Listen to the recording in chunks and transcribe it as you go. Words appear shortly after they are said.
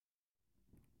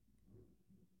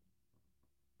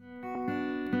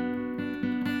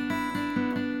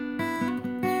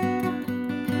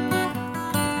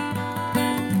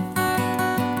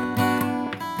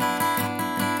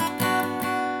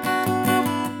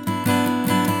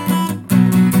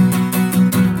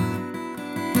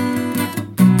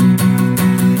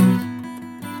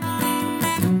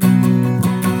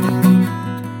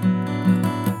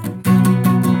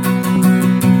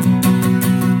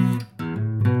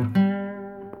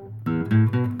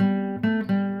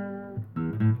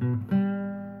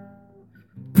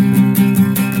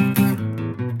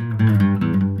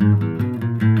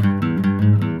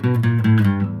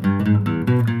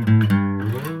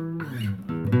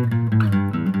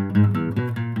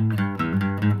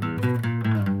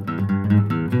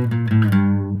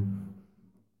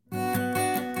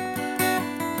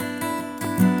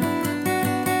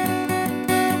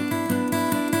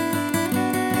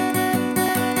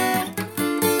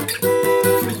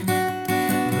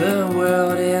The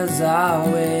world is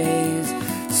always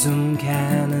some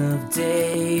kind of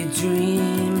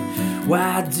daydream.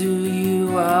 Why do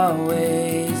you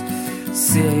always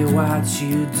say what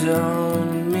you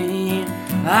don't mean?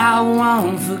 I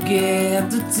won't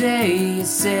forget the day you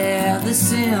said the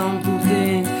simple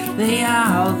things, they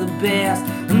are the best.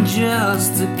 I'm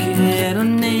just a kid,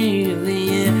 an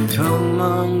alien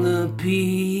among the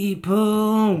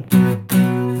people,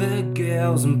 the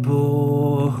girls and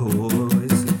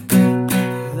boys,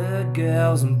 the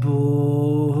girls and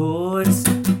boys,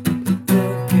 the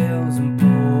girls and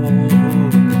boys,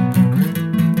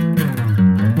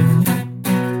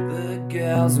 the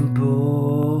girls and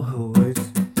boys,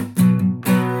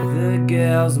 the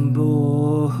girls and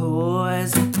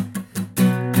boys,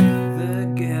 the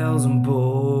girls and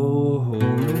boys,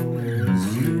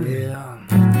 yeah.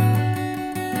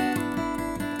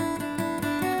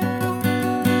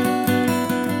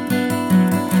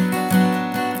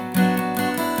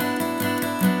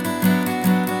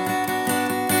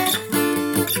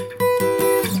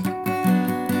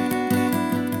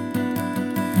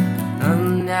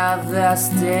 Another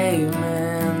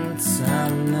statement,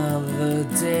 another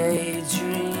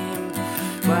daydream.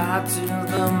 Why do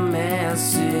the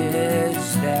message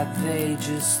that they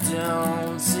just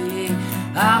don't see?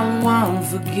 I won't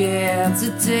forget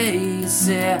the day you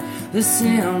said the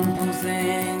simple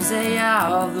things, they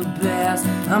are the best.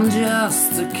 I'm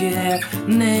just a kid,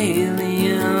 an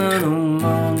alien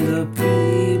among the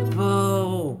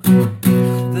people,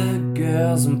 the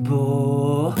girls and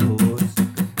boys,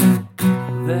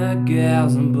 the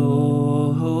girls and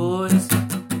boys,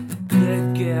 the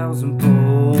girls and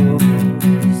boys,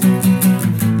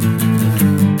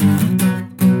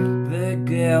 the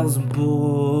girls and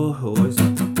boys,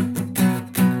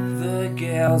 the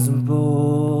girls and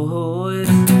boys,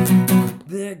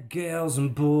 the girls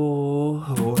and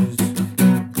boys,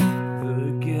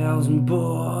 the girls and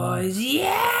boys.